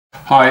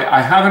Hi,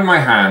 I have in my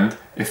hand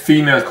a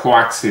female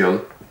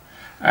coaxial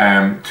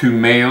to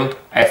male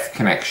F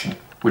connection,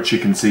 which you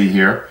can see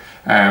here.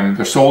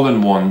 They're sold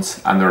in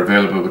ones and they're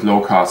available with low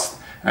cost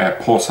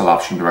postal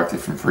option directly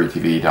from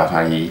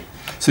freetv.ie.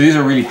 So these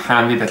are really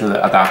handy little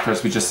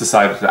adapters. We just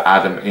decided to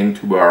add them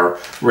into our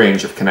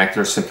range of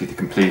connectors simply to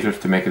complete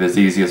it, to make it as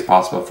easy as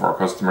possible for our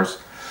customers.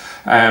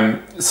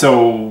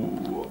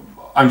 So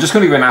I'm just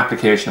going to give an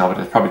application of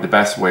it. It's probably the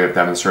best way of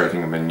demonstrating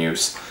them in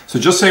use. So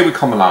just say we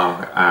come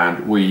along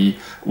and we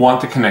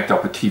want to connect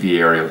up a TV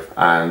aerial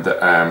and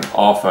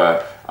off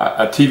a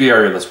TV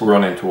aerial that's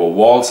run into a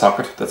wall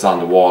socket that's on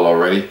the wall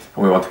already, and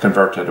we want to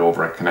convert it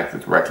over and connect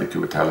it directly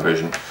to a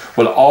television.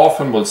 Well,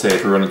 often we'll say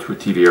if you run into a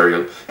TV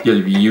aerial,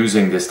 you'll be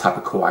using this type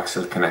of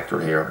coaxial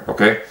connector here,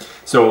 okay?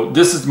 So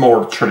this is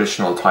more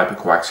traditional type of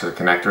coaxial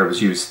connector. It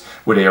was used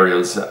with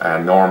aerials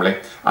normally,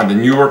 and the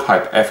newer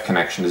type F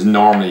connection is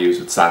normally used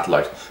with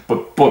satellite,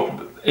 but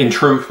in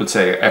truth, we'd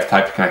say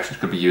F-type connections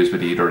could be used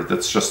with either.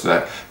 That's just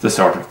the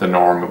sort of the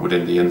norm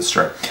within the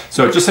industry.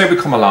 So just say we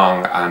come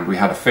along and we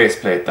had a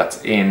faceplate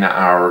that's in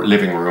our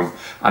living room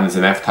and there's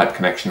an F-type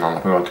connection on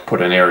it. We want to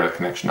put an aerial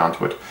connection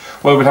onto it.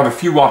 Well, we'd have a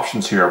few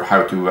options here of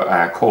how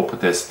to cope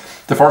with this.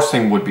 The first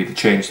thing would be to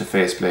change the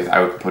faceplate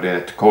out and put in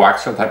a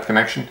coaxial type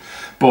connection.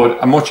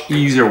 But a much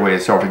easier way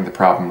of sorting the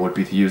problem would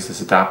be to use this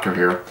adapter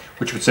here,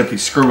 which would simply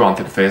screw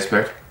onto the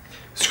faceplate,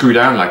 screw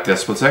down like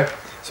this, we'll say.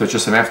 So it's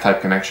just an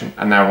F-type connection,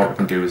 and now what we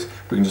can do is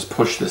we can just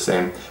push this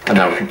in, and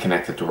now we can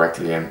connect it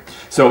directly in.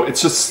 So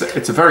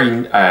it's a very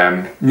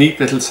neat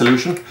little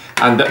solution,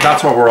 and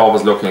that's what we're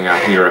always looking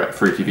at here at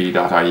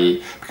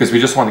freetv.ie, because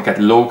we just want to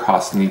get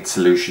low-cost, neat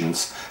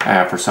solutions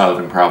for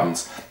solving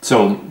problems.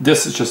 So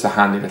this is just a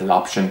handy little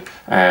option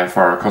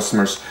for our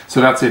customers.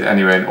 So that's it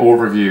anyway, an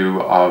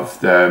overview of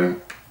the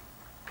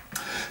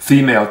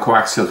female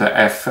coaxial to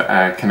F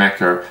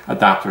connector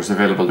adapters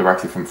available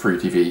directly from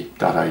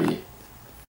freetv.ie.